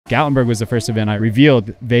Gatlinburg was the first event I revealed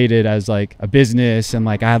Vaded as like a business, and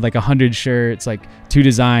like I had like 100 shirts, like 2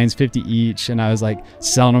 designs, 50 each, and I was like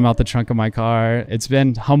selling them out the trunk of my car. It's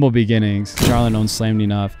been humble beginnings. Charlotte owns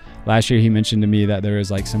Slammedenuff. Last year he mentioned to me that there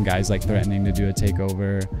was like some guys like threatening to do a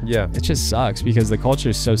takeover. Yeah. It just sucks because the culture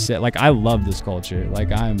is so sick. Like I love this culture.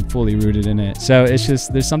 Like I'm fully rooted in it. So it's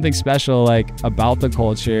just, there's something special like about the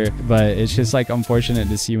culture, but it's just like unfortunate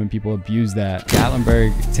to see when people abuse that.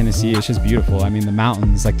 Gatlinburg, Tennessee, it's just beautiful. I mean, the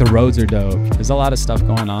mountains, like the roads are dope. There's a lot of stuff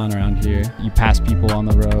going on around here. You pass people on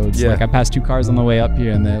the roads. Yeah. Like I passed 2 cars on the way up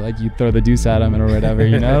here, and they like, you throw the deuce at them or whatever,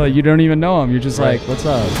 you know, like you don't even know them. You're just right. like, what's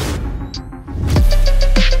up?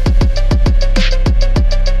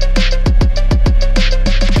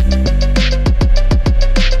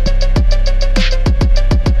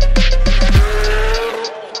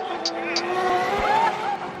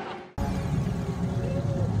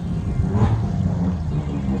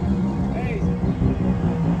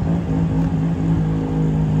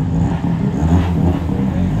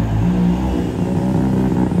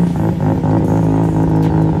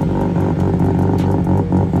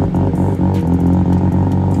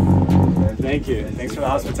 Thank you. Thanks for the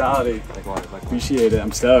hospitality. Likewise. Appreciate it.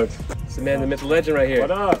 I'm stoked. It's the man, the myth, the legend right here.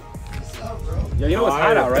 What up? What's up, bro? Yo, you know it's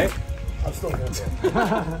hot out, right? I'm still good, bro.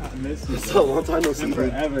 I miss you. It's a long time no see,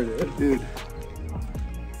 Forever, dude.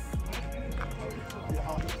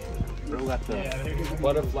 Bro got the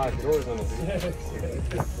Butterfly doors on it.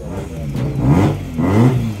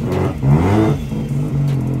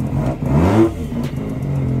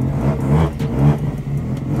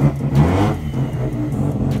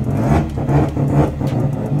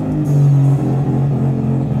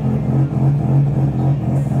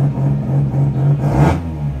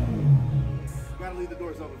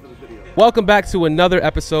 Welcome back to another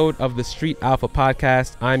episode of the Street Alpha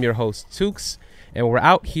Podcast. I'm your host, Tukes, and we're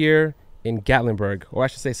out here in Gatlinburg, or I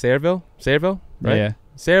should say Sayreville, right? Yeah.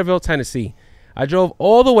 Sayreville, Tennessee. I drove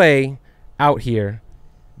all the way out here,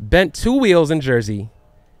 bent 2 wheels in Jersey,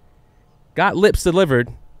 got lips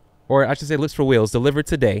delivered, or I should say lips for wheels, delivered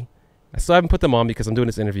today. I still haven't put them on because I'm doing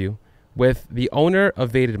this interview with the owner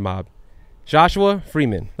of Vaded Mob, Joshua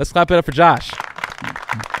Freeman. Let's clap it up for Josh.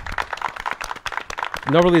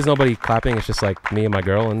 Normally there's nobody clapping. It's just like me and my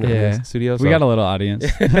girl in the studio. So. We got a little audience.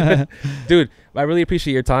 Dude, I really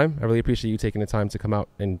appreciate your time. I really appreciate you taking the time to come out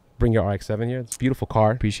and bring your RX-7 here. It's a beautiful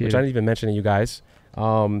car. Appreciate which it. I didn't even mention to you guys.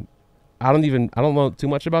 I don't know too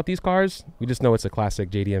much about these cars. We just know it's a classic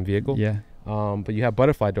JDM vehicle. Yeah. But you have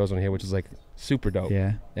butterfly doors on here, which is like super dope.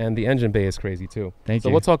 Yeah. And the engine bay is crazy too. Thank you. So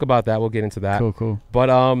you. we'll talk about that. We'll get into that. Cool. But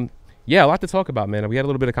yeah, a lot to talk about, man. We had a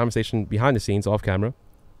little bit of conversation behind the scenes, off camera.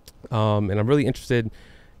 And I'm really interested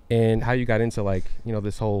in how you got into like, you know,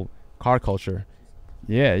 this whole car culture.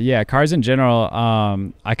 Yeah. Cars in general.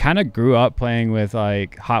 I kind of grew up playing with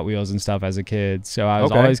like Hot Wheels and stuff as a kid. So I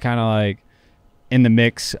was always kind of like in the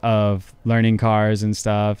mix of learning cars and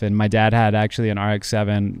stuff. And my dad had actually an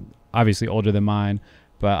RX-7, obviously older than mine,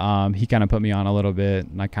 but he kind of put me on a little bit,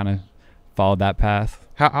 and I kind of followed that path.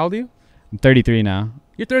 How old are you? I'm 33 now.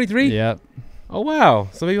 You're 33? Yep. Oh, wow.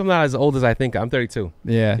 So maybe I'm not as old as I think. I'm 32.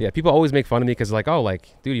 Yeah. Yeah. People always make fun of me because like, oh, like,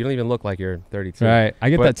 dude, you don't even look like you're 32. Right. I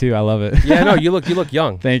get that too. I love it. Yeah, no, you look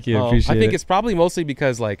young. Thank you. Appreciate it. I think it's probably mostly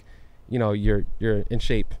because like, you know, you're in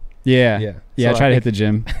shape. Yeah. So I try to hit the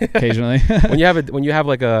gym occasionally. when you have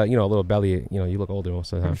like a, you know, a little belly, you know, you look older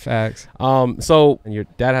most of the time. Facts. So your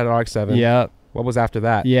dad had an RX-7. Yep. What was after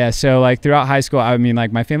that? Yeah, so like throughout high school, I mean,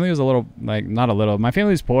 like my family was a little, like not a little, my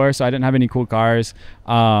family was poor, so I didn't have any cool cars.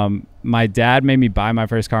 My dad made me buy my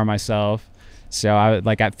first car myself. So I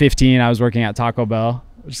like at 15, I was working at Taco Bell,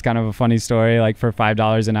 which is kind of a funny story, like for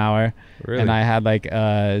 $5 an hour. Really? And I had like,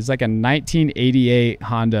 it's like a 1988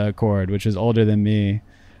 Honda Accord, which was older than me.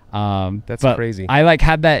 That's but crazy. I like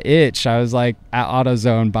had that itch. I was like at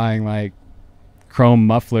AutoZone buying like chrome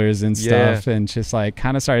mufflers and stuff, and just like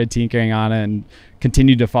kind of started tinkering on it and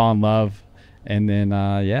continued to fall in love. And then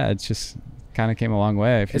it just kind of came a long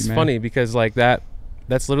way. It's funny because like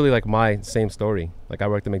that's literally like my same story. Like I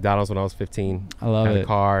worked at McDonald's when I was 15. I love had it. a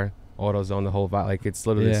car, AutoZone, the whole vibe. Like it's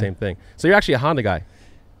literally the same thing. So you're actually a Honda guy.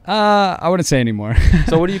 I wouldn't say anymore.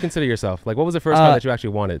 So what do you consider yourself? Like what was the first car that you actually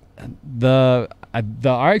wanted? The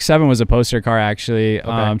RX-7 was a poster car actually.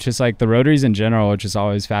 Okay. Just like the rotaries in general, which has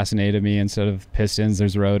always fascinated me. Instead of pistons,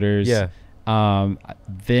 there's rotors. Yeah.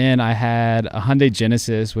 Then I had a Hyundai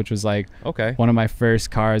Genesis, which was like one of my first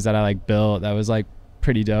cars that I like built. That was like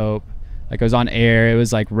pretty dope. Like it was on air. It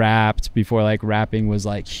was like wrapped before like wrapping was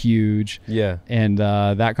like huge. Yeah. And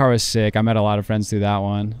that car was sick. I met a lot of friends through that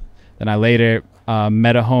one. Then I later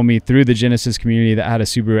met a homie through the Genesis community that had a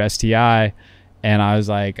Subaru STI, And I was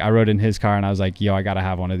like, I rode in his car and I was like, yo, I got to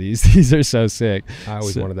have one of these. These are so sick. I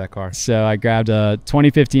always wanted that car. So I grabbed a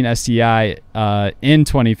 2015 STI in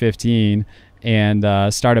 2015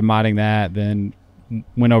 and started modding that. Then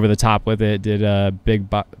went over the top with it, did a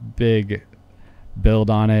big build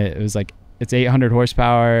on it. It was like, it's 800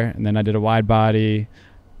 horsepower. And then I did a wide body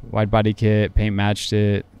kit, paint matched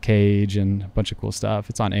it, cage, and a bunch of cool stuff.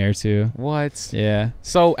 It's on air too. What? Yeah.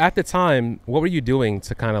 So at the time, what were you doing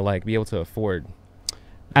to kind of like be able to afford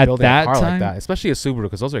at building that a car time, like that, especially a Subaru,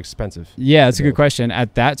 because those are expensive? Yeah, that's a good question.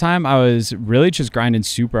 At that time, I was really just grinding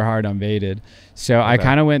super hard on Vaded. So I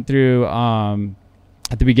kind of went through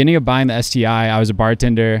at the beginning of buying the STI, I was a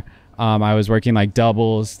bartender. I was working like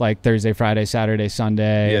doubles, like Thursday, Friday, Saturday,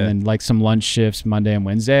 Sunday, and then like some lunch shifts Monday and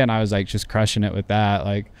Wednesday. And I was like just crushing it with that.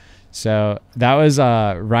 Like, so that was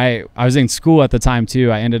right. I was in school at the time too.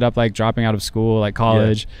 I ended up like dropping out of school, like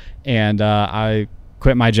college, and I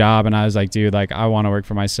quit my job. And I was like, dude, like I want to work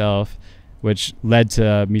for myself, which led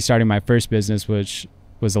to me starting my first business, which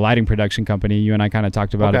was a lighting production company. You and I kind of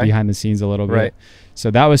talked about it behind the scenes a little bit. So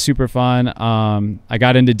that was super fun. I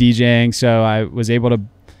got into DJing, so I was able to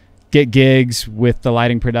get gigs with the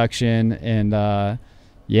lighting production, and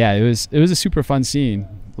yeah, it was a super fun scene.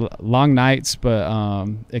 Long nights, but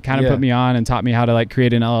it kind of put me on and taught me how to like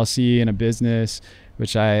create an LLC and a business,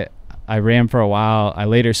 which I ran for a while. I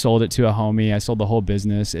later sold it to a homie. I sold the whole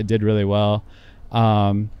business. It did really well.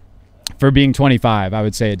 For being 25, I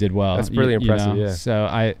would say it did well. That's really impressive. You know? So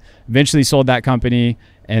I eventually sold that company,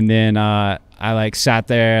 and then I like sat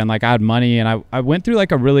there and like I had money, and I went through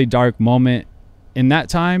like a really dark moment in that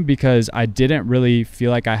time because I didn't really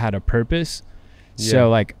feel like I had a purpose. So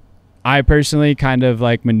like I personally kind of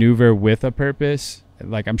like maneuver with a purpose,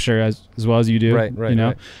 like I'm sure as well as you do, you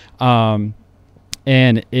know?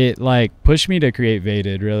 And it like pushed me to create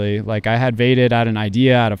Vaded, really. Like I had Vaded, I had an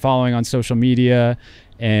idea, I had a following on social media,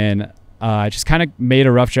 and I just kind of made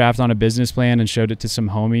a rough draft on a business plan and showed it to some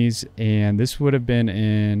homies. And this would have been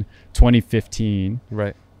in 2015.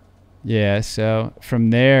 Yeah, so from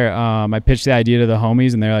there, I pitched the idea to the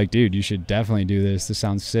homies, and they're like, dude, you should definitely do this. This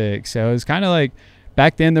sounds sick. So it was kind of like,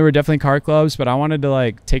 back then there were definitely car clubs, but I wanted to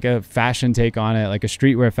like take a fashion take on it, like a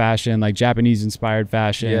streetwear fashion, like Japanese inspired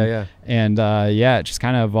fashion. And yeah, it just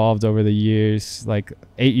kind of evolved over the years, like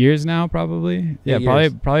 8 years now, probably.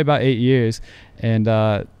 Probably about 8 years.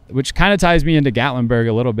 And which kind of ties me into Gatlinburg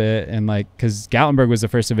a little bit. And like, cause Gatlinburg was the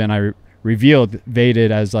first event I revealed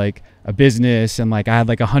Vaded as like a business, and like I had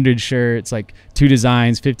like 100 shirts, like 2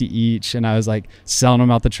 designs, 50 each, and I was like selling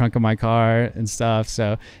them out the trunk of my car and stuff.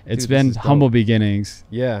 So it's been humble beginnings.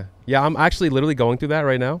 Yeah, I'm actually literally going through that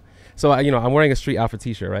right now. So you know, I'm wearing a Street Alpha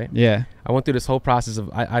t-shirt, right? Yeah. I went through this whole process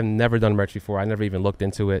of I've never done merch before. I never even looked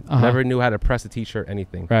into it. Never knew how to press a t-shirt,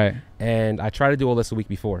 anything. And I tried to do all this a week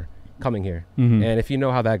before coming here, and if you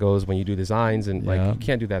know how that goes when you do designs, and like you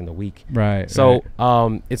can't do that in a week, so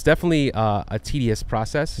it's definitely a tedious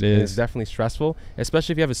process. It's definitely stressful,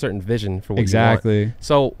 especially if you have a certain vision for what you want.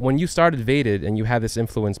 So when you started Vaded and you had this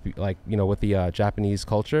influence, like, you know, with the Japanese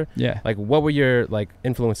culture, like what were your like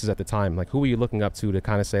influences at the time? Like who were you looking up to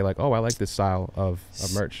kind of say like, oh, I like this style of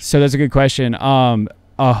merch? So that's a good question. A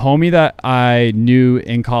homie that I knew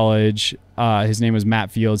in college, his name was Matt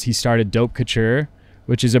Fields. He started Dope Couture,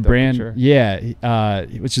 which is a brand,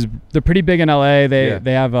 which is, they're pretty big in LA. They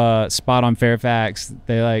have a spot on Fairfax.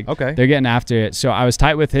 They like, they're getting after it. So I was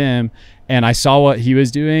tight with him, and I saw what he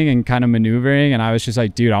was doing and kind of maneuvering, and I was just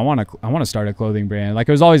like, dude, I want to start a clothing brand. Like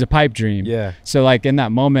it was always a pipe dream. So like in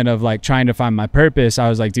that moment of like trying to find my purpose, I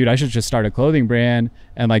was like, dude, I should just start a clothing brand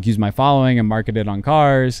and like use my following and market it on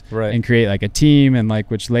cars, and create like a team, and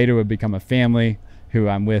like which later would become a family who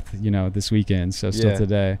I'm with, you know, this weekend. So still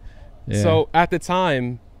today. So at the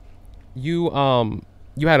time, you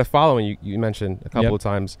had a following. You mentioned a couple of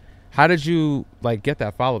times. How did you like get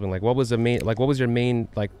that following? Like, what was the main? Like, what was your main?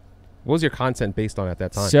 Like, what was your content based on at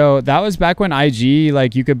that time? So that was back when IG,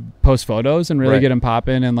 like, you could post photos and really get them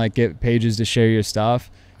popping, and like get pages to share your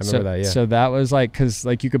stuff. I remember that. So that was like, cause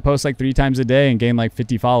like you could post like 3 times a day and gain like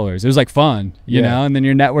 50 followers. It was like fun, you know, and then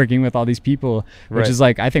you're networking with all these people, which is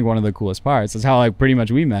like, I think one of the coolest parts. That's how like pretty much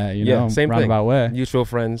we met, you know, same roundabout way. Mutual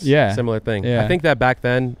friends. Similar thing. I think that back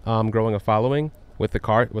then, growing a following with the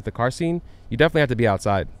car scene, you definitely have to be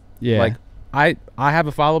outside. Like I have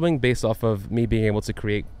a following based off of me being able to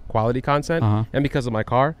create quality content and because of my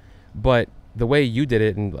car, but the way you did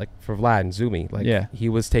it, and like for Vlad and Zumi, like he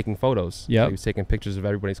was taking photos. He was taking pictures of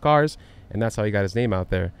everybody's cars, and that's how he got his name out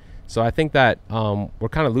there. So I think that we're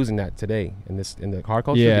kind of losing that today in the car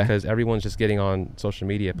culture, because everyone's just getting on social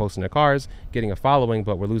media, posting their cars, getting a following,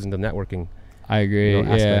 but we're losing the networking. I agree.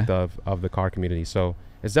 Aspect of the car community. So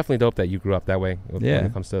it's definitely dope that you grew up that way when Yeah.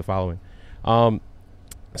 it comes to following.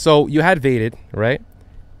 So you had Vaded, right?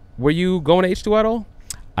 Were you going to H2O at all?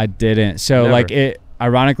 I didn't. So Never. like it,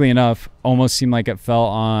 ironically enough, almost seemed like it fell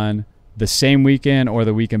on the same weekend or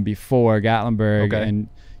the weekend before Gatlinburg. Okay. And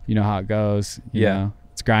you know how it goes. You Yeah. know,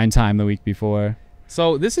 it's grind time the week before.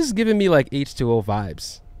 So this is giving me like H2O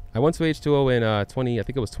vibes. I went to H2O in I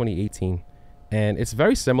think it was 2018, and it's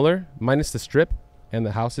very similar, minus the strip and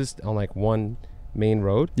the houses on like one main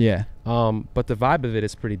road. Yeah. But the vibe of it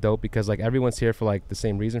is pretty dope because like everyone's here for like the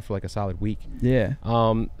same reason for like a solid week. Yeah.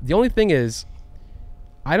 The only thing is,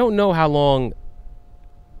 I don't know how long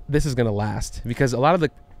this is gonna last because a lot of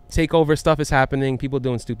the takeover stuff is happening. People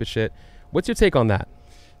doing stupid shit. What's your take on that?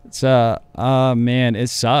 It's man, it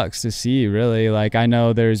sucks to see, really. Like, I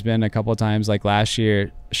know there's been a couple of times, like last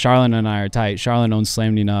year, Charlotte and I are tight. Charlotte owns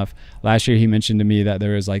Slammedenuff. Last year he mentioned to me that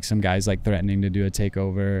there was like some guys like threatening to do a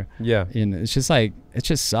takeover. Yeah. And it's just like, it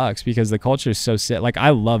just sucks because the culture is so sick. Like, I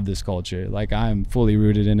love this culture. Like, I'm fully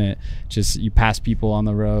rooted in it. Just, you pass people on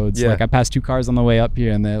the roads. Yeah. Like, I passed 2 cars on the way up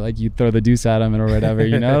here and they like, you throw the deuce at them or whatever,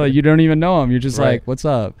 you know, like you don't even know them. You're just Right. like, what's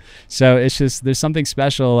up? So it's just, there's something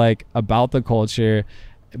special like about the culture.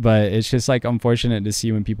 But it's just like unfortunate to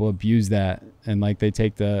see when people abuse that and like they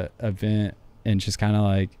take the event and just kind of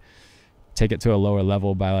like take it to a lower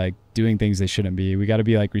level by like doing things they shouldn't be. We got to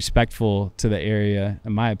be like respectful to the area,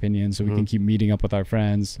 in my opinion, so we can keep meeting up with our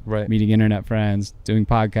friends, Right. meeting internet friends, doing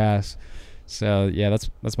podcasts. So yeah,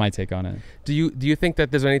 that's my take on it. Do you think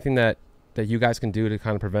that there's anything that you guys can do to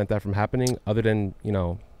kind of prevent that from happening other than, you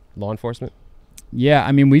know, law enforcement? Yeah,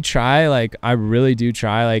 I mean, we try, like, I really do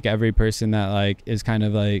try, like, every person that, like, is kind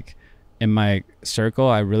of, like, in my circle,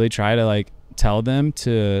 I really try to, like, tell them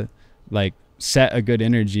to, like, set a good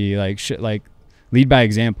energy, like, like, lead by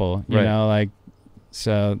example, you Right. know, like,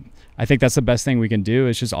 so I think that's the best thing we can do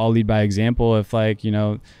is just all lead by example. If, like, you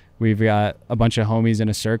know, we've got a bunch of homies in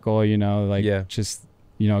a circle, you know, like, Yeah. just,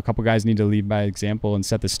 you know, a couple guys need to lead by example and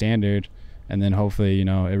set the standard, and then hopefully, you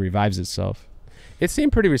know, it revives itself. It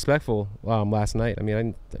seemed pretty respectful last night. I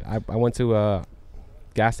mean, I went to a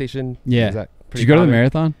gas station. Yeah. Is that Did pretty you go to the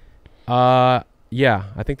common? marathon? Yeah,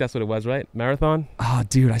 I think that's what it was, right? Marathon. Oh,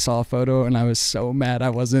 dude, I saw a photo and I was so mad I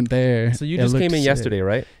wasn't there. So you It just looked came in sick. yesterday,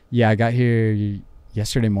 right? Yeah, I got here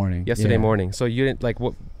yesterday morning. Yesterday Yeah. morning. So you didn't like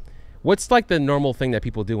what's like the normal thing that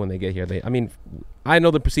people do when they get here? I mean, I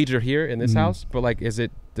know the procedure here in this house, but like, is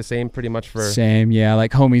it the same pretty much for Same, yeah,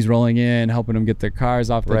 like homies rolling in, helping them get their cars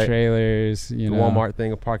off the Right. trailers, you the know. Walmart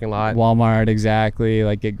thing, a parking lot? Walmart, exactly,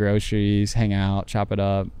 like get groceries, hang out, chop it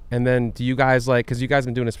up. And then do you guys like, because you guys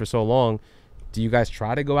been doing this for so long, do you guys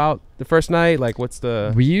try to go out the first night? Like, what's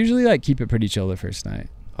the We usually like keep it pretty chill the first night,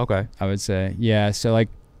 okay? I would say. Yeah, so like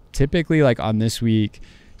typically like on this week,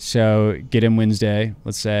 so get in Wednesday,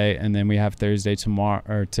 let's say, and then we have Thursday tomorrow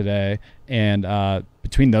or today, and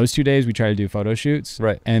between those 2 days we try to do photo shoots,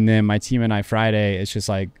 Right. and then my team and I Friday, it's just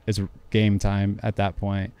like it's game time at that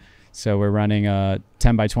point. So we're running a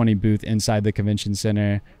 10 by 20 booth inside the convention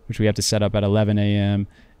center, which we have to set up at 11 a.m.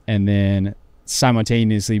 and then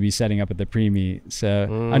simultaneously be setting up at the pre-meet. So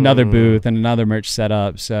another booth and another merch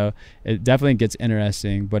setup. So it definitely gets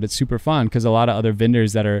interesting, but it's super fun because a lot of other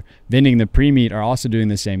vendors that are vending the pre-meet are also doing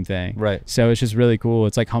the same thing. Right. So it's just really cool.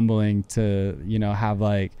 It's like humbling to, you know, have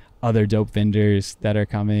like other dope vendors that are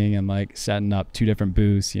coming and like setting up 2 different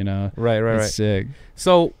booths, you know. Right. It's sick.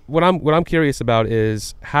 So what I'm curious about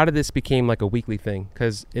is how did this become like a weekly thing?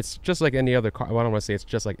 Because it's just like any other car. Well, I don't want to say it's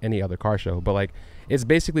just like any other car show, but like it's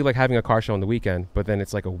basically like having a car show on the weekend, but then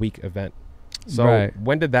it's like a week event. So Right.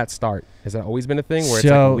 when did that start? Has that always been a thing where it's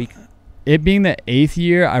like a week? It being the 8th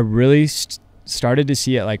year, I really started to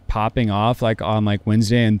see it like popping off like on like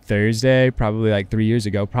Wednesday and Thursday, probably like 3 years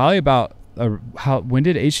ago. Probably about when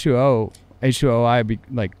did H2OI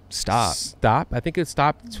like stop? I think it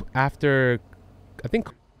stopped after. I think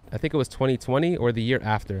it was 2020 or the year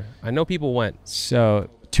after. I know people went. So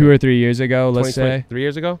 2 or 3 years ago, let's 2020 say. 3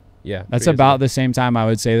 years ago. Yeah, That's 3 years about ago. the same time I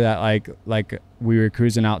would say that like we were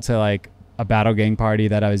cruising out to like a battle gang party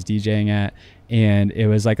that I was DJing at, and it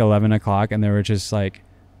was like 11 o'clock and there were just like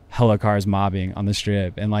hella cars mobbing on the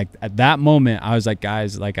strip, and like at that moment I was like,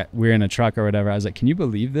 guys, like we're in a truck or whatever, I was like, can you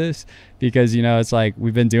believe this? Because, you know, it's like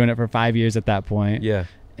we've been doing it for 5 years at that point. Yeah.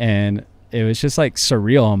 And it was just like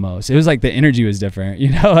surreal almost. It was like the energy was different, you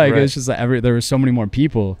know, like Right. it was just like there were so many more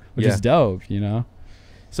people, which Yeah. is dope, you know.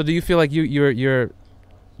 So do you feel like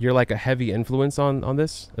you're like a heavy influence on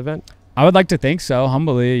this event? I would like to think so,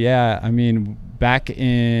 humbly. Yeah. I mean, back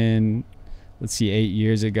in, let's see, 8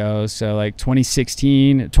 years ago. So like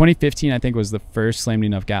 2015, I think was the first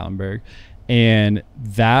Slammedenuff Gatlinburg. And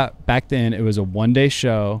that back then it was a 1-day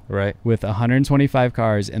show Right. with 125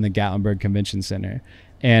 cars in the Gatlinburg Convention Center.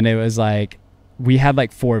 And it was like, we had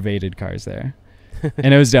like 4 Vaded cars there.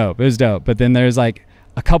 And it was dope. It was dope. But then there's like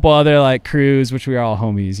a couple other like crews, which we are all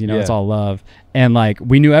homies, you know, it's all love. And like,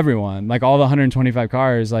 we knew everyone, like all the 125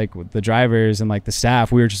 cars, like the drivers and like the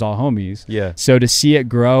staff, we were just all homies. Yeah. So to see it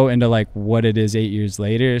grow into like what it is 8 years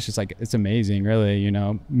later, it's just like, it's amazing, really, you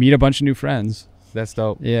know, meet a bunch of new friends. That's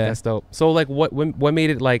dope. Yeah. That's dope. So like what made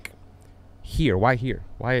it like here? Why here?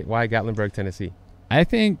 Why Gatlinburg, Tennessee? I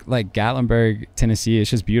think like Gatlinburg, Tennessee, it's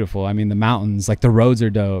just beautiful. I mean, the mountains, like the roads are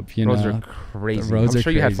dope. You Roads know, are crazy. The roads I'm are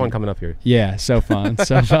sure you had crazy. fun coming up here. Yeah, so fun,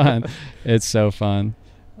 so fun. It's so fun.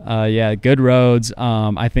 Yeah, good roads.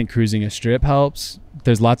 I think cruising a strip helps.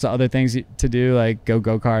 There's lots of other things to do, like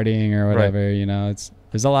go-karting or whatever. You know,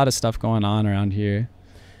 there's a lot of stuff going on around here.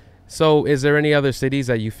 So, is there any other cities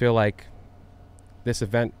that you feel like this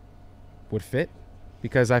event would fit?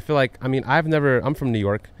 Because I feel like, I mean, I'm from New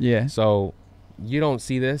York. Yeah. So you don't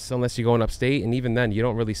see this unless you're going upstate, and even then you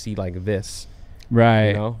don't really see like this. Right.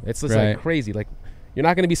 You know, it's just like crazy. Like, you're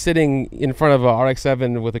not going to be sitting in front of a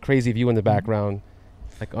RX-7 with a crazy view in the background,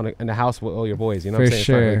 like in a house with all your boys. You know what I'm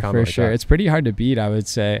saying? For sure. It's pretty hard to beat, I would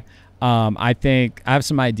say. I think I have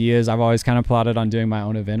some ideas. I've always kind of plotted on doing my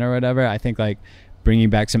own event or whatever. I think like bringing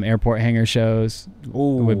back some airport hangar shows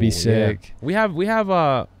would be sick. Yeah. We have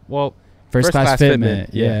well, first class fitment.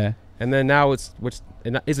 Yeah. And then now which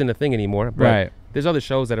it isn't a thing anymore. But Right. There's other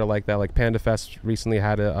shows that are like that. Like Panda Fest recently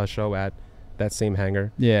had a show at that same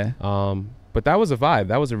hangar. Yeah. But that was a vibe.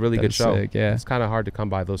 That was a really good show. Sick, yeah. It's kind of hard to come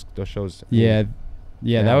by those shows. Yeah.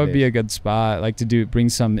 Yeah, that would be nowadays. a good spot. Like bring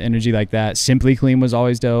some energy like that. Simply Clean was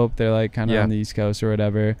always dope. They're like kind of on the East Coast or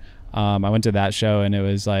whatever. I went to that show and it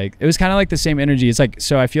was kind of like the same energy. It's like,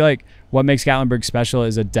 so I feel like what makes Gatlinburg special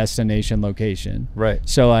is a destination location. Right.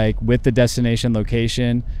 So like with the destination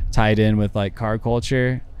location tied in with like car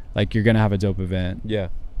culture, like you're gonna have a dope event. Yeah.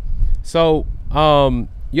 So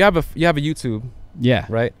you have a YouTube. Yeah.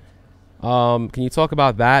 Right. Can you talk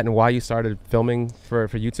about that and why you started filming for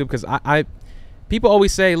YouTube? Because I people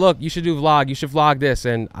always say, look, you should vlog this,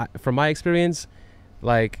 and from my experience,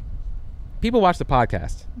 like, people watch the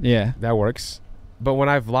podcast. Yeah. That works. But when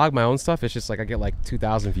I vlog my own stuff, it's just like I get like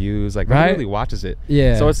 2,000 views. Like, who really watches it?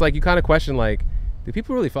 Yeah. So it's like you kind of question, like, do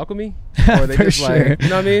people really fuck with me? Or are they just like, you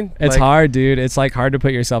know what I mean? It's like, hard, dude. It's like hard to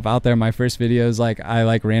put yourself out there. My first videos, like I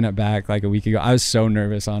like ran it back like a week ago. I was so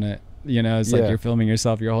nervous on it. You know, it's like you're filming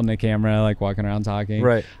yourself, you're holding a camera, like walking around talking.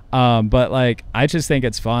 Right. But like, I just think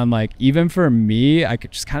it's fun. Like, even for me, I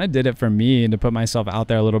just kind of did it for me and to put myself out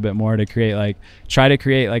there a little bit more to try to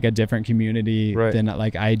create like a different community than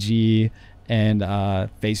like IG and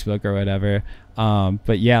Facebook or whatever.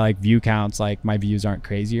 But yeah, like view counts, like my views aren't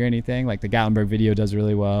crazy or anything. Like the Gatlinburg video does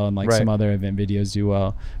really well, and like some other event videos do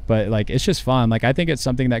well. But like, it's just fun. Like, I think it's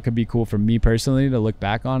something that could be cool for me personally to look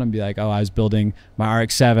back on and be like, oh, I was building my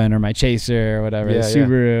RX-7 or my Chaser or whatever, the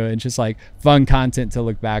Subaru, and just like fun content to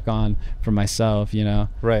look back on for myself, you know?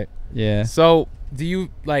 Right. Yeah. So do you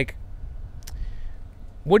like,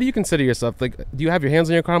 what do you consider yourself? Like, do you have your hands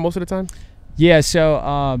on your car most of the time? Yeah,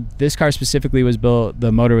 so this car specifically was built,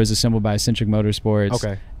 the motor was assembled by Eccentric Motorsports.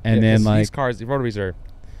 Okay. And then like, these cars, the rotaries are,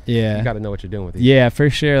 you got to know what you're doing with these. Yeah, for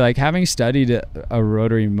sure. Like, having studied a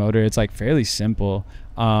rotary motor, it's like fairly simple.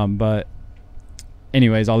 But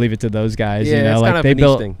anyways, I'll leave it to those guys. Yeah, you know, it's like kind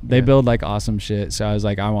of they build like awesome shit. So I was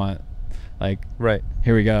like, I want like,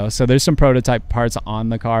 here we go. So there's some prototype parts on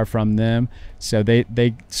the car from them. So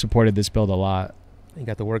they supported this build a lot. You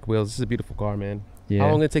got the work wheels. This is a beautiful car, man. Yeah. How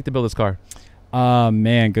long did it take to build this car?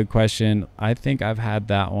 Man, good question. I think I've had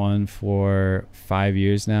that one for 5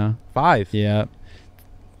 years now. 5? Yeah.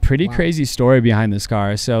 Pretty crazy story behind this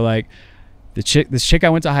car. So like this chick I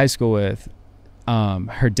went to high school with,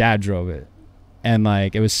 her dad drove it, and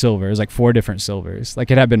like it was silver. It was like 4 different silvers.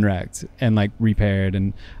 Like, it had been wrecked and like repaired,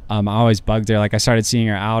 and I always bugged her. Like, I started seeing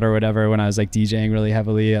her out or whatever when I was like DJing really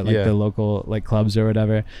heavily at like the local like clubs or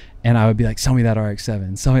whatever, and I would be like, sell me that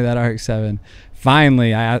RX-7, sell me that RX-7.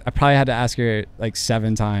 Finally, I probably had to ask her like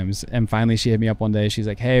 7 times, and finally she hit me up one day. She's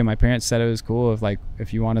like, hey, my parents said it was cool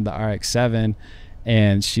if you wanted the RX-7,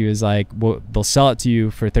 and she was like, well, they'll sell it to you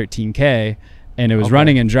for $13K, and it was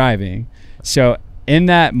running and driving. So in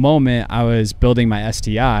that moment, I was building my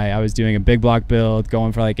STI. I was doing a big block build,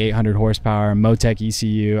 going for like 800 horsepower, Motec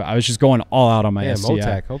ECU. I was just going all out on my STI.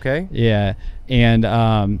 Motec, okay. Yeah, and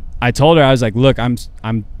I told her, I was like, look, I'm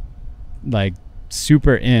like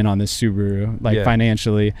super in on this Subaru, like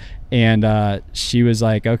financially. And she was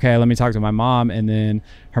like, okay, let me talk to my mom. And then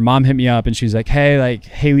her mom hit me up and she was like, hey, like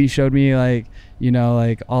Haley showed me like, you know,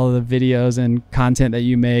 like all of the videos and content that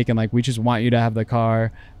you make. And like, we just want you to have the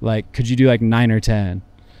car. Like, could you do like 9 or 10?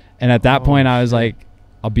 And at that point I was like,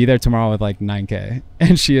 I'll be there tomorrow with like 9K.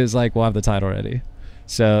 And she was like, we'll have the title ready.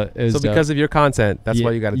 So it was because of your content, that's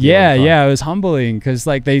why you got to do it was humbling because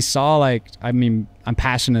like they saw like, I mean, I'm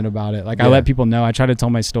passionate about it. Like I let people know. I try to tell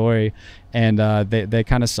my story, and they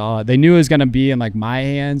kind of saw it. They knew it was gonna be in like my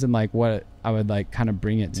hands and like what I would like kind of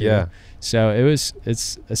bring it to. Yeah. So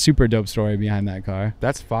it's a super dope story behind that car.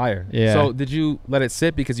 That's fire. Yeah. So did you let it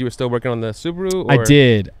sit because you were still working on the Subaru? Or? I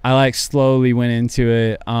did. I like slowly went into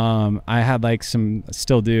it. I had like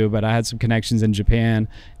still do, but I had some connections in Japan,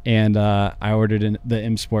 and I ordered the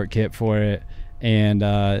M Sport kit for it, and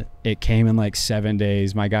it came in like 7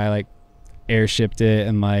 days. My guy like airshipped it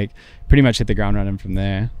and like pretty much hit the ground running from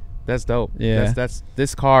there. That's dope. Yeah. That's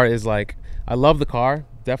this car is like, I love the car.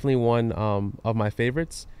 Definitely one of my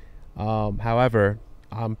favorites. However,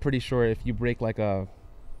 I'm pretty sure if you break like a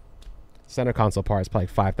center console part, it's probably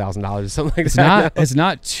 $5,000 or something like that. It's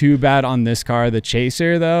not too bad on this car. The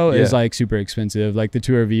Chaser though is like super expensive. Like the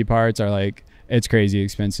Tour V parts are like, it's crazy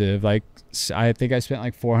expensive. Like I think I spent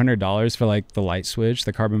like $400 for like the light switch,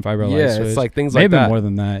 the carbon fiber light switch. It's like things like that. Maybe more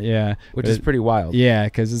than that. Yeah. Which is pretty wild. Yeah,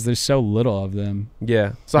 because there's so little of them.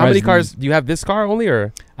 Yeah. So how many cars do you have? This car only,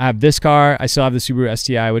 or? I have this car. I still have the Subaru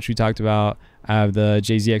STI, which we talked about. I have the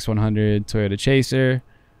JZX100 Toyota Chaser.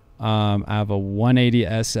 I have a 180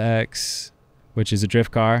 SX, which is a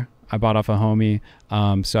drift car I bought off a homie.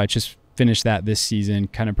 So I just finished that this season,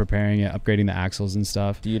 kind of preparing it, upgrading the axles and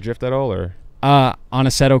stuff. Do you drift at all, or? On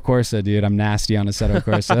Assetto Corsa, dude. I'm nasty on Assetto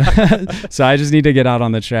Corsa. So I just need to get out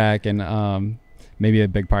on the track and maybe a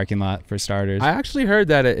big parking lot for starters. I actually heard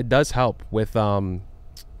that it does help with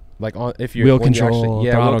like if you're wheel control,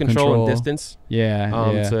 wheel control and distance.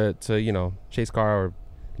 Yeah. To you know, chase car or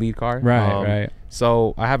lead car. Right.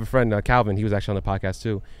 So I have a friend, Calvin. He was actually on the podcast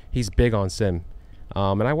too. He's big on sim.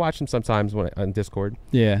 And I watch him sometimes on Discord.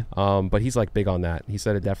 Yeah. But he's like big on that. He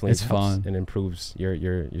said it definitely helps fun and improves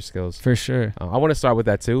your skills. For sure. I want to start with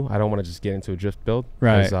that too. I don't want to just get into a drift build.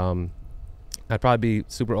 Right. I'd probably be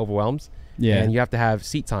super overwhelmed. Yeah. And you have to have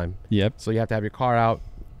seat time. Yep. So you have to have your car out,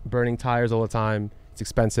 burning tires all the time. It's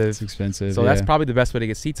expensive. So that's probably the best way to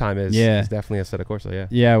get seat time is definitely a Assetto Corsa.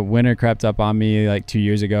 Yeah. Winter crept up on me like 2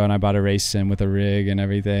 years ago, and I bought a race sim with a rig and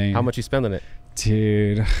everything. How much you spend on it?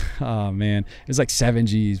 Dude, oh man, it was like 7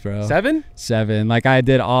 G's, bro. 7? Like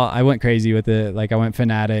I went crazy with it. Like I went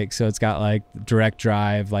fanatic, so it's got like direct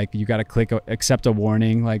drive, like you got to click accept a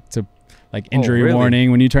warning, like to like injury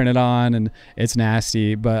warning when you turn it on, and it's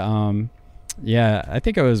nasty. But yeah, I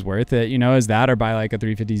think it was worth it, you know, is that or buy like a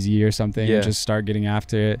 350Z or something and just start getting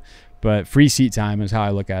after it. But free seat time is how I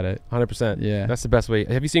look at it. 100%. Yeah. That's the best way.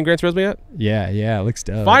 Have you seen Gran Turismo yet? Yeah, it looks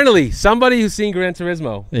dope. Finally, somebody who's seen Gran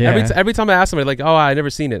Turismo. Yeah. Every time I ask somebody, like, oh, I never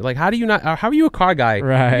seen it. Like, how are you a car guy?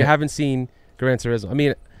 Right. You haven't seen Gran Turismo. I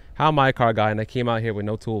mean, how am I a car guy and I came out here with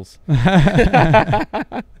no tools?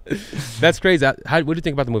 That's crazy. What do you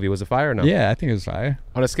think about the movie? Was it fire or no? Yeah, I think it was fire.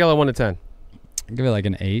 On a scale of 1 to 10? I'd give it like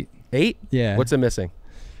an 8. 8? Yeah. What's it missing?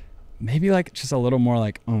 Maybe like just a little more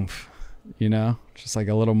like oomph, you know? Just like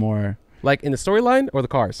a little more. Like in the storyline or the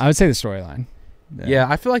cars? I would say the storyline. Yeah,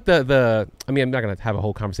 I feel like the I mean, I'm not going to have a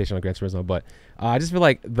whole conversation on Gran Turismo, but I just feel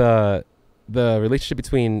like the relationship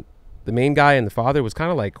between the main guy and the father was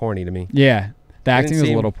kind of like corny to me. Yeah, the acting was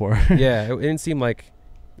a little poor. Yeah, it didn't seem like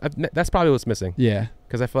that's probably what's missing. Yeah,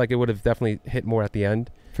 because I feel like it would have definitely hit more at the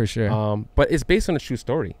end. For sure. But it's based on a true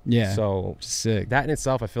story. Yeah. So sick. That in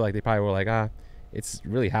itself, I feel like they probably were like, it's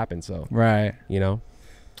really happened. So right. You know.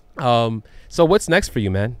 So what's next for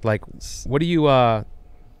you, man? Like, what are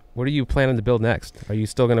you planning to build next? Are you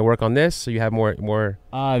still going to work on this, or you have more?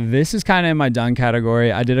 This is kind of in my done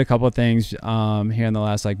category. I did a couple of things here in the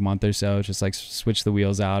last like month or so, just like switch the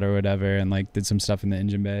wheels out or whatever, and like did some stuff in the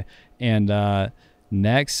engine bay. And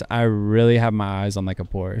next, I really have my eyes on like a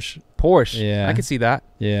Porsche. Yeah, I can see that.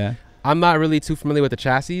 Yeah, I'm not really too familiar with the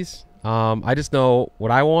chassis. I just know what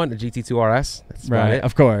I want, a GT2 RS. That's right, it.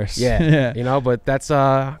 Of course. Yeah. You know, but that's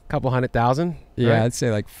a couple $100,000. Yeah, right? I'd say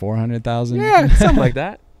like 400,000. Yeah, something like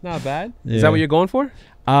that. Not bad. Yeah. Is that what you're going for?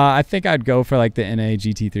 I think I'd go for like the NA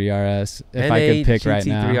GT3 RS if I could pick right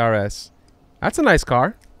now. GT3 RS. That's a nice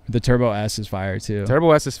car. The Turbo S is fire too. Turbo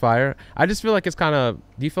S is fire. I just feel like it's kind of.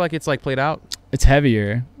 Do you feel like it's like played out? It's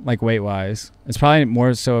heavier, like weight wise. It's probably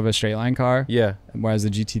more so of a straight line car. Yeah. Whereas the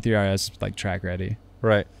GT3 RS is like track ready.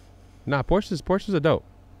 Right. Nah, Porsches are dope.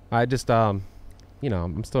 I just you know,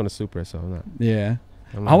 I'm still in a Supra, so I'm not. Yeah.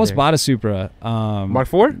 I almost bought a Supra. Mark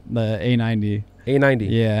IV? The A90. A90.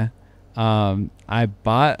 Yeah. I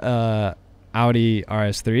bought a Audi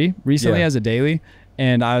RS3 recently as a daily,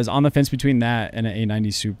 and I was on the fence between that and an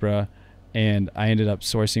A90 Supra, and I ended up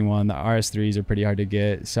sourcing one. The RS3s are pretty hard to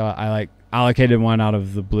get, so I like allocated one out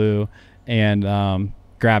of the blue and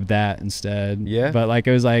grabbed that instead. Yeah. But like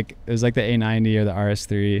it was like the A90 or the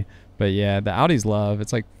RS3. But yeah, the Audi's love.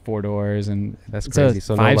 It's like 4 doors and that's it's crazy. a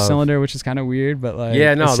So 5-cylinder, which is kind of weird, but like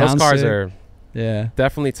yeah, no, those cars sick. are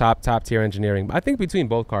definitely top tier engineering. I think between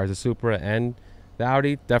both cars, the Supra and the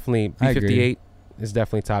Audi, definitely B58 is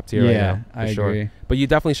definitely top tier right now. For I agree. But you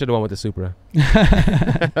definitely should have went with the Supra.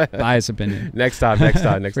 Bias opinion. next time.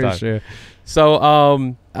 For sure.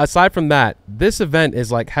 So aside from that, this event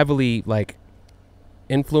is like heavily like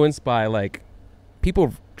influenced by like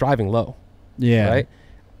people driving low. Yeah. Right.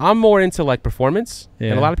 I'm more into like performance, Yeah.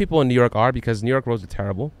 and a lot of people in New York are, because New York roads are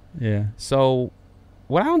terrible. Yeah. So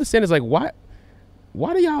what I don't understand is like why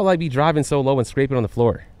do y'all like be driving so low and scraping on the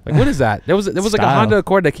floor? Like what is that? There was like a Honda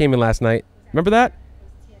Accord that came in last night. Remember that?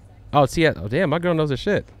 Oh, oh damn, my girl knows her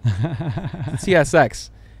shit. TSX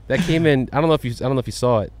that came in. I don't know if you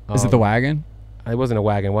saw it. Is it the wagon? It wasn't a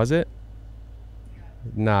wagon, was it?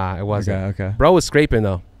 Nah, it wasn't. Okay. Bro was scraping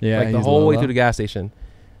though. Yeah. Like the whole way through the gas station.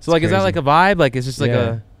 So like, is that like a vibe? Like it's just like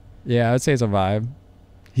a. Yeah, I would say it's a vibe.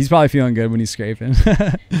 He's probably feeling good when he's scraping.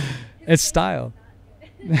 It's style.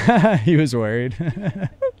 He was worried.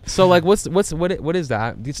 So like, what is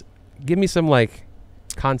that? Just give me some like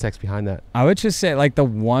context behind that. I would just say like the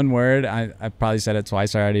one word. I probably said it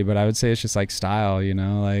twice already, but I would say it's just like style. You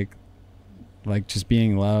know, like just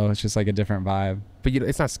being low. It's just like a different vibe. But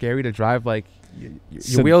it's not scary to drive like.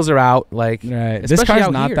 Your wheels are out, like right. This car's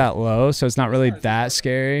not that low, so it's not really that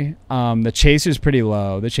scary. The Chaser's pretty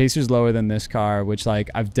low. The Chaser's lower than this car, which like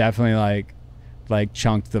I've definitely like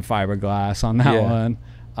chunked the fiberglass on that one.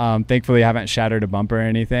 Thankfully I haven't shattered a bumper or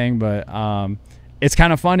anything, but it's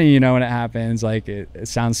kind of funny, you know, when it happens. Like it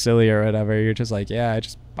sounds silly or whatever. You're just like, yeah, I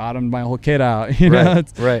just bottomed my whole kit out. You know,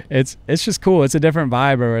 it's just cool. It's a different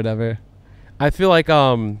vibe or whatever. I feel like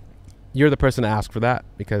you're the person to ask for that,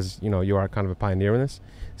 because you know you are kind of a pioneer in this.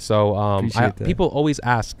 So people always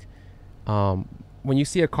ask when you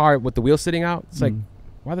see a car with the wheels sitting out, it's like,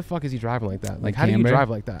 why the fuck is he driving like that? Like how do you drive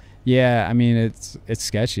like that? Yeah, I mean it's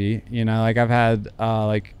sketchy. You know, like I've had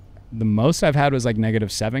like the most I've had was like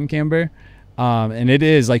 -7 camber, and it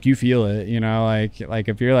is like you feel it. You know, like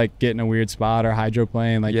if you're like getting a weird spot or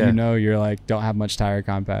hydroplane, like you know you're like don't have much tire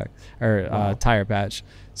compact or tire patch.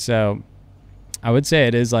 So I would say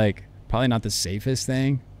it is like probably not the safest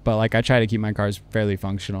thing, but like I try to keep my cars fairly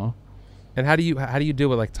functional. And how do you deal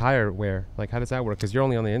with like tire wear? Like how does that work? Because you're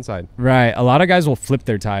only on the inside. Right. A lot of guys will flip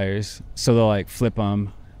their tires, so they'll like flip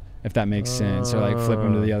them, if that makes sense, or like flip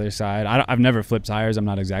them to the other side. I've never flipped tires. I'm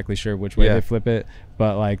not exactly sure which way they flip it,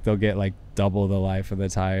 but like they'll get like double the life of the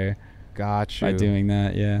tire. Got you. By doing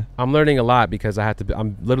that, yeah. I'm learning a lot because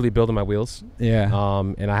I'm literally building my wheels. Yeah.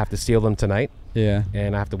 And I have to seal them tonight. Yeah.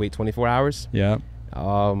 And I have to wait 24 hours. Yeah.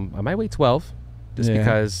 I might wait 12 just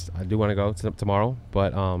because I do want to go tomorrow,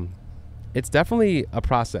 but it's definitely a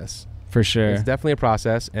process. For sure. It's definitely a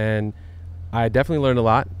process, and I definitely learned a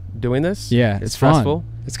lot doing this. Yeah, it's stressful.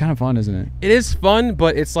 Fun. It's kind of fun, isn't it? It is fun,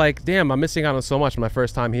 but it's like, damn, I'm missing out on so much my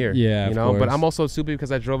first time here. Yeah, you know. But I'm also stupid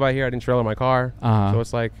because I drove out here. I didn't trailer my car, so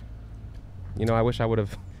it's like, you know, I wish I would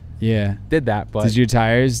have. Yeah. Did that, but did your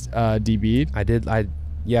tires DB'd? I did.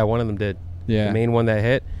 Yeah, one of them did. Yeah. The main one that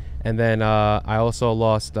hit. And then I also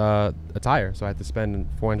lost a tire, so I had to spend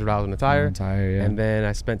 $400 on a tire. And then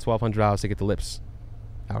I spent $1,200 to get the lips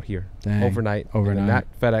out here. Dang. Overnight. And that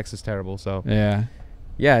FedEx is terrible. So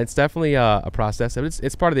yeah, it's definitely a process.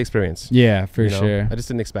 It's part of the experience. Yeah, for sure. I just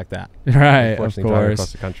didn't expect that. Right, of course.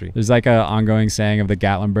 Across the country. There's like a ongoing saying of the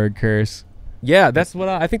Gatlinburg curse. Yeah, that's what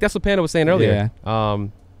I think. That's what Panda was saying earlier.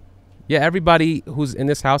 Yeah, everybody who's in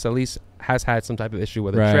this house at least has had some type of issue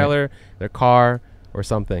with their trailer, their car, or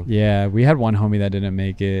something. Yeah, we had one homie that didn't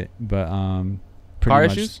make it, but car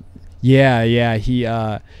issues. Yeah, he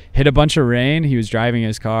hit a bunch of rain. He was driving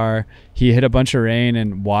his car. He hit a bunch of rain,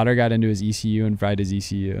 and water got into his ECU and fried his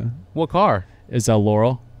ECU. What car? It's a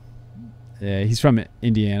Laurel. Yeah, he's from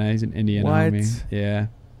Indiana. He's an Indiana homie. Yeah.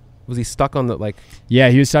 Was he stuck on the like? Yeah,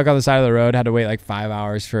 he was stuck on the side of the road. Had to wait like 5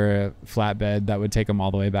 hours for a flatbed that would take him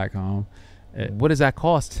all the way back home. What does that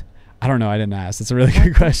cost? I don't know. I didn't ask. That's a really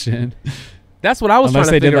good question. That's what I was trying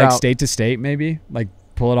to figure out. Unless they did like state to state, maybe like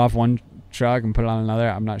pull it off one truck and put it on another.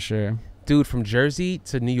 I'm not sure. Dude, from Jersey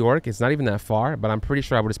to New York, it's not even that far, but I'm pretty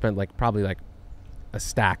sure I would have spent like probably like a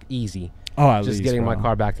stack easy. Oh, at just least, getting my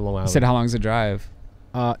car back to Long Island. You said how long's the drive?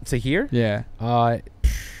 To here? Yeah.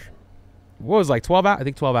 what was it, like 12 hours? I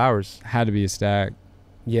think 12 hours. Had to be a stack.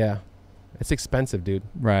 Yeah. It's expensive, dude.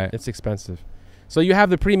 Right. It's expensive. So you have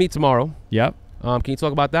the pre-meet tomorrow. Yep. Can you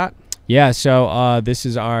talk about that? Yeah. So this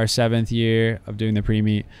is our 7th year of doing the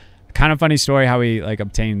pre-meet. Kind of funny story how we like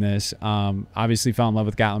obtained this. Obviously fell in love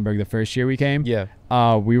with Gatlinburg the first year we came. Yeah.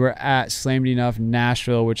 We were at Slammedenuff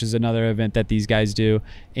Nashville, which is another event that these guys do,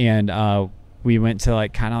 and we went to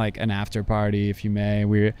like kind of like an after party, if you may.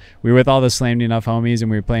 We were with all the Slammedenuff homies, and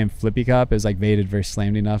we were playing Flippy Cup. It was like Vaded versus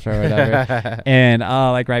Slammedenuff or whatever. And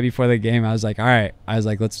like right before the game, I was like, all right. I was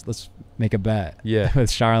like, let's make a bet. Yeah. With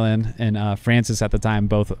Charlene and Francis at the time,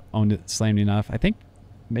 both owned Slammedenuff. I think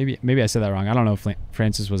maybe I said that wrong. I don't know if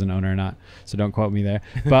Francis was an owner or not, so don't quote me there.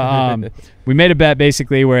 But we made a bet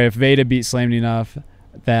basically where if Veda beat Slammedenuff,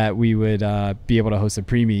 that we would be able to host a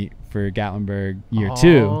pre-meet for Gatlinburg year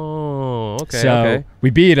 2. Oh, okay. So okay. we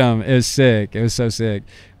beat them. It was sick. It was so sick.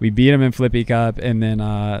 We beat them in Flippy Cup, and then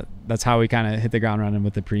that's how we kind of hit the ground running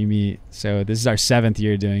with the pre-meet. So this is our 7th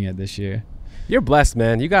year doing it this year. You're blessed,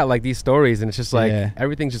 man. You got like these stories, and it's just like Yeah.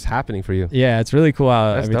 everything's just happening for you. Yeah, it's really cool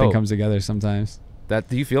how That's everything dope. comes together sometimes.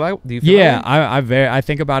 Do you feel like? Yeah, I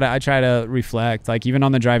think about it. I try to reflect. Like even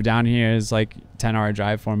on the drive down here is like 10-hour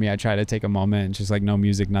drive for me. I try to take a moment and just like no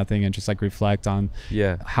music, nothing, and just like reflect on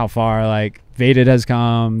how far like Vaded has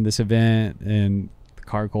come, this event, and the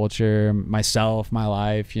car culture, myself, my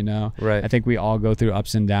life. You know, Right. I think we all go through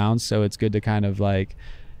ups and downs, so it's good to kind of like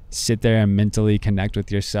sit there and mentally connect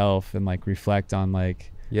with yourself and like reflect on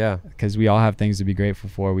like. Yeah. Because we all have things to be grateful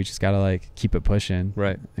for. We just gotta like keep it pushing,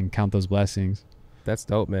 Right. and count those blessings. That's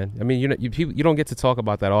dope, man. I mean, you don't get to talk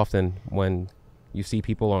about that often when you see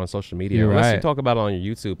people on social media. You're Unless you right. talk about it on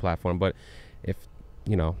your YouTube platform. But if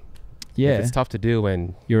you know, Yeah, if it's tough to do,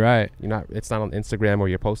 and you're right. it's not on Instagram or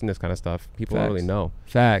you're posting this kind of stuff, people don't really know.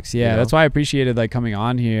 Facts. Yeah, You know? that's why I appreciated like coming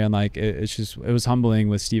on here, and like it was humbling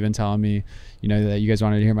with Steven telling me, you know, that you guys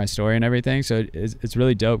wanted to hear my story and everything. So it's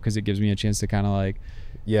really dope because it gives me a chance to kind of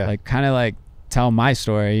like tell my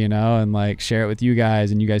story, you know, and like share it with you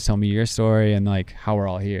guys, and you guys tell me your story and like how we're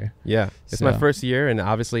all here. Yeah, it's my first year, and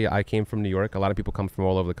obviously I came from New York. A lot of people come from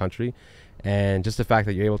all over the country, and just the fact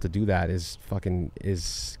that you're able to do that is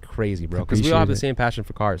crazy, bro. Because we all have the same passion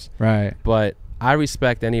for cars, right? But I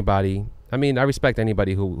respect anybody. I mean, I respect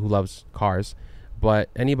anybody who loves cars, but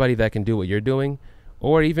anybody that can do what you're doing,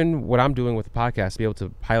 or even what I'm doing with the podcast, be able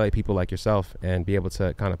to highlight people like yourself and be able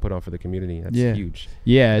to kind of put on for the community. That's huge.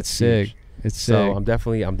 Yeah, it's sick. Huge. It's sick. So I'm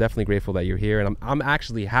definitely grateful that you're here, and I'm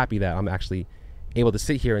actually happy that I'm actually able to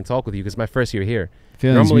sit here and talk with you because my first year here.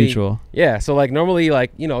 Feelings mutual. Yeah. So like normally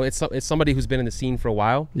like it's somebody who's been in the scene for a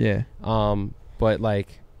while. Yeah. But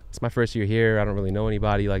like it's my first year here. I don't really know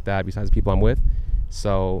anybody like that besides the people I'm with.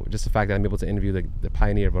 So just the fact that I'm able to interview the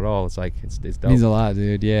pioneer of it all, it's like it's dope. Means a lot,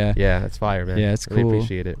 dude. Yeah. Yeah, that's fire, man. Yeah, it's really cool.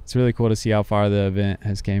 Appreciate it. It's really cool to see how far the event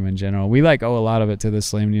has came in general. We like owe a lot of it to the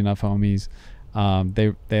Slammedenuff homies.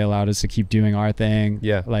 They allowed us to keep doing our thing.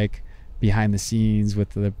 Yeah. Like behind the scenes with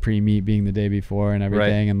the pre-meet being the day before and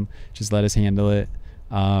everything, and just let us handle it.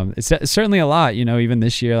 It's certainly a lot, you know. Even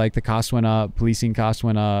this year, like the cost went up, policing costs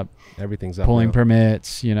went up, Everything's up. pulling now.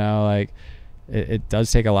 permits. You know, like it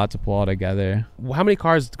does take a lot to pull all together. How many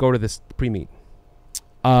cars go to this pre-meet?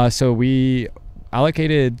 So we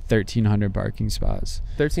allocated 1,300 parking spots.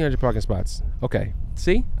 1,300 parking spots. Okay.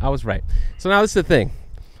 See, I was right. So now this is the thing.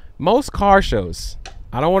 Most car shows,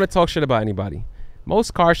 I don't want to talk shit about anybody.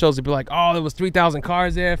 Most car shows would be like, oh, there was 3,000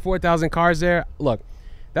 cars there, 4,000 cars there. Look,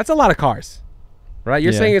 that's a lot of cars, right?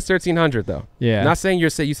 You're saying it's 1,300 though. Yeah. Not saying you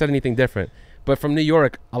said anything different. But from New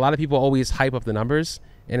York, a lot of people always hype up the numbers,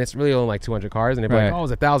 and it's really only like 200 cars, and they're like, oh, it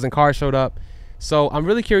was 1,000 cars showed up. So I'm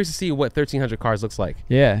really curious to see what 1,300 cars looks like.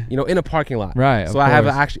 Yeah. You know, in a parking lot. Right. So I have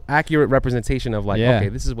an accurate representation of like, okay,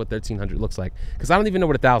 this is what 1,300 looks like. Because I don't even know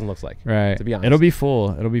what 1,000 looks like. Right. To be honest. It'll be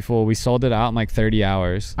full. We sold it out in like 30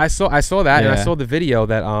 hours. I saw that, and I saw the video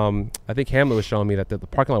that I think Hamlet was showing me that the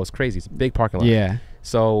parking lot was crazy. It's a big parking lot. Yeah.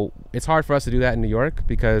 So it's hard for us to do that in New York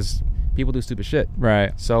because people do stupid shit.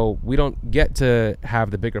 Right. So we don't get to have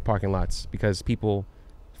the bigger parking lots because people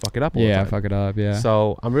fuck it up all the time. Fuck it up. Yeah.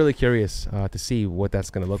 So I'm really curious to see what that's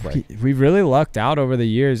going to look like. We've really lucked out over the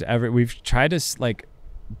years. We've tried to like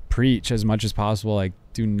preach as much as possible, like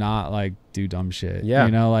do not like do dumb shit. Yeah.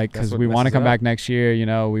 You know, like because we want to come back next year. You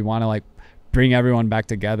know, we want to like bring everyone back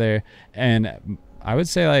together. And I would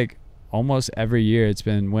say like almost every year it's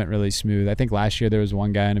went really smooth. I think last year there was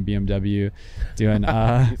one guy in a BMW doing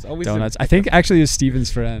donuts. I think actually it was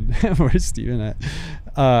Steven's friend. Where's Steven at?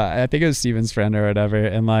 I think it was Steven's friend or whatever,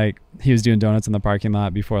 and like he was doing donuts in the parking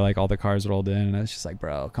lot before like all the cars rolled in, and I was just like,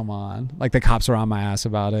 bro, come on. Like the cops were on my ass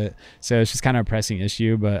about it, so it's just kind of a pressing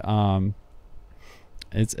issue. But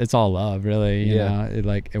It's all love, really. You Yeah.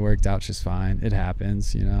 know, it worked out just fine. It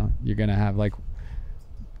happens. You know, you're gonna have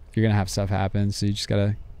stuff happen, so you just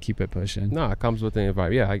gotta keep it pushing. No, it comes with the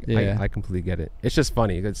environment. Yeah. I completely get it. It's just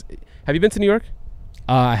funny. Have you been to New York?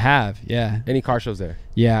 I have, yeah. Any car shows there?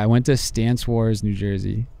 Yeah, I went to Stance Wars, New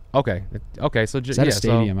Jersey. Okay. So Is that a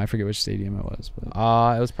stadium? I forget which stadium it was. But.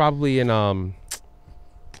 It was probably in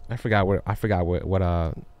I forgot what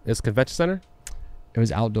it was Convention Center. It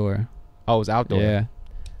was outdoor. Oh, it was outdoor. Yeah,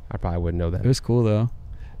 I probably wouldn't know that. it was cool though.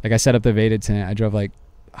 Like I set up the Vaded tent. I drove like,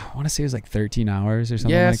 I want to say it was like 13 hours or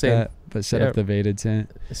something like same. that. But set up the Vaded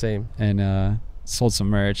tent Same. and sold some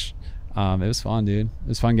merch. It was fun, dude. It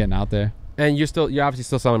was fun getting out there. And you're obviously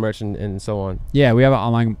still selling merch and so on. Yeah, we have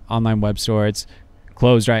an online web store. It's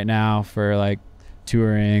closed right now for like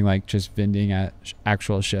touring, like just vending at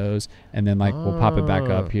actual shows, and then like we'll pop it back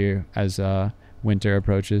up here as winter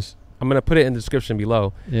approaches. I'm gonna put it in the description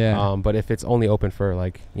below. Yeah. But if it's only open for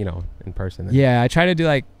like in person. Then Yeah, I try to do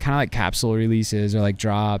like kind of like capsule releases or like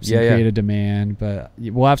drops and Yeah. create a demand, but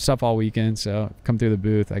we'll have stuff all weekend, so come through the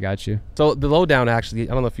booth. I got you. So the lowdown actually,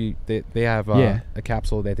 I don't know if they have Yeah. a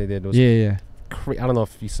capsule that they did. It was Yeah. I don't know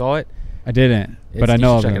if you saw it. I didn't, but I You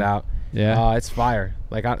know should of check them. it out. Yeah. It's fire.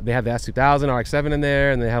 Like they have the S2000 RX-7 in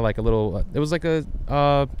there, and they have like a little. It was like a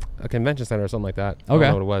convention center or something like that. I don't Okay.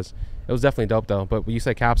 know what it was. It was definitely dope though. But when you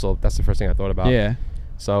said capsule, that's the first thing I thought about. Yeah.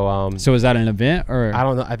 So So was that an event or I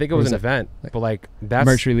don't know. I think it or was was an that, event, like, but like that's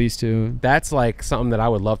merch release too? that's like something that I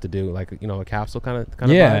would love to do. Like a capsule kind of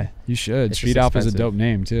Yeah, vibe. you should. It's Street just Alpha is a expensive. dope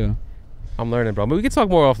name too. I'm learning, bro. But we can talk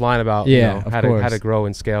more offline about Yeah, how of to course. grow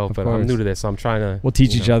and scale. Of But I'm course. new to this, so I'm trying to. We'll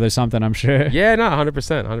teach each other something, I'm sure. Yeah, no,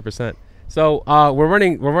 100%. So we're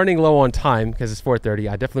running low on time because it's 4:30.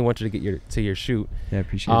 I definitely want you to get to your shoot. Yeah,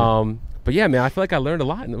 appreciate it. But yeah, man, I feel like I learned a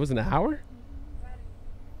lot, and it was an hour.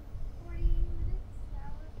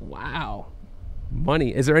 Wow,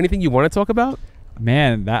 money. Is there anything you want to talk about?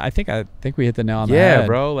 Man, I think we hit the nail on the Yeah, head.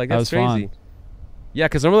 bro. Like That that's was fun. crazy. Yeah,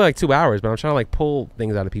 because normally like 2 hours, but I'm trying to like pull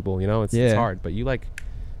things out of people. It's Yeah. hard, but you like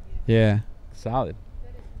Yeah. solid.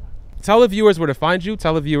 Tell the viewers where to find you.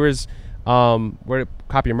 Tell the viewers where to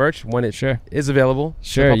copy your merch when it Sure. is available. to the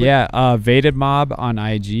Sure, public. yeah. Vaded Mob on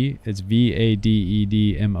IG. It's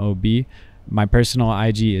VADEDMOB. My personal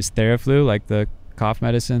IG is Theraflu, like the cough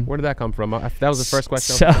medicine. Where did that come from? That was the first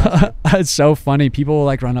question. So, it's so funny. People will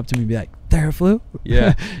like run up to me and be like, Theraflu?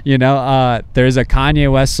 Yeah. There's a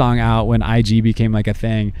Kanye West song out when IG became like a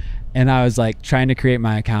thing. And I was like trying to create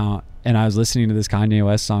my account, and I was listening to this Kanye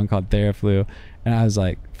West song called Theraflu. And I was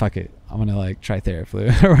like, fuck it. I'm going to like try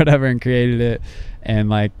Theraflu or whatever, and created it. And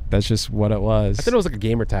like, that's just what it was. I thought it was like a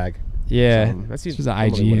gamer tag. Yeah. That's It's just an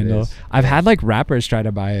normally IG what it handle. is. I've had like rappers try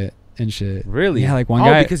to buy it and shit. Really? Yeah, like one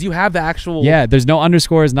guy. because you have the actual. Yeah, there's no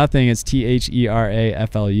underscores, nothing. It's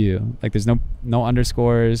THERAFLU. Like there's no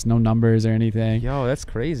underscores, no numbers or anything. Yo, that's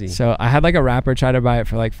crazy. So I had like a rapper try to buy it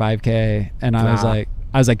for like $5K, and I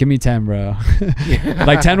was like, give me 10, bro.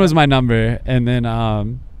 Like 10 was my number, and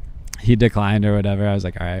then he declined or whatever. I was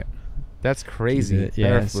like, all right. That's crazy.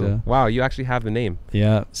 Yeah. Theraflu. So, Wow, you actually have the name.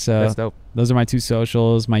 yeah. So That's dope. those are my two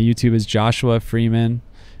socials. My YouTube is Joshua Freeman.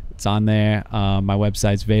 It's on there. My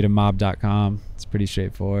website's vadedmob.com. It's pretty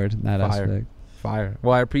straightforward in that aspect. Fire.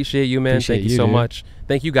 Well, I appreciate you, man. Appreciate Thank you you, so dude. much.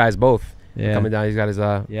 Thank you guys both. Yeah. For coming down. He's got his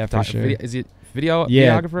Yeah, for sure. Is it video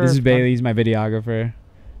Yeah, videographer? this is Bailey. He's my videographer.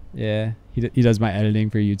 Yeah, he does my editing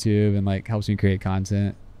for YouTube and like helps me create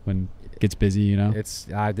content when it gets busy,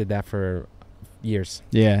 I did that for years.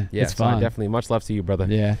 Yeah, Yeah, it's so I fun. definitely much love to you, brother.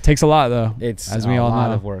 Yeah, takes a lot though. It's as we all a lot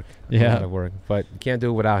know. of work. Yeah. A lot of work, but you can't do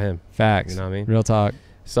it without him. Facts. You know what I mean? Real talk.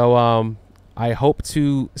 So I hope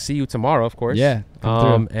to see you tomorrow, of course. Yeah,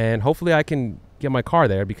 come through. And hopefully I can get my car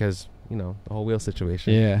there because the whole wheel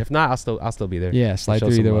situation. Yeah. If not, I'll still be there. Yeah, slide show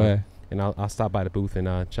through some either love. way. And I'll stop by the booth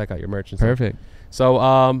and check out your merch and stuff. Perfect. So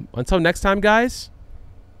until next time, guys,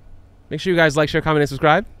 make sure you guys like, share, comment, and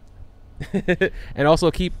subscribe. And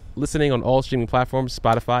also keep listening on all streaming platforms: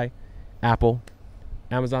 Spotify, Apple,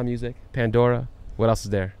 Amazon Music, Pandora. What else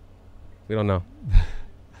is there? We don't know.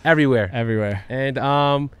 Everywhere. Everywhere.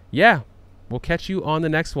 And yeah, we'll catch you on the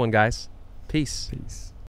next one, guys. Peace. Peace.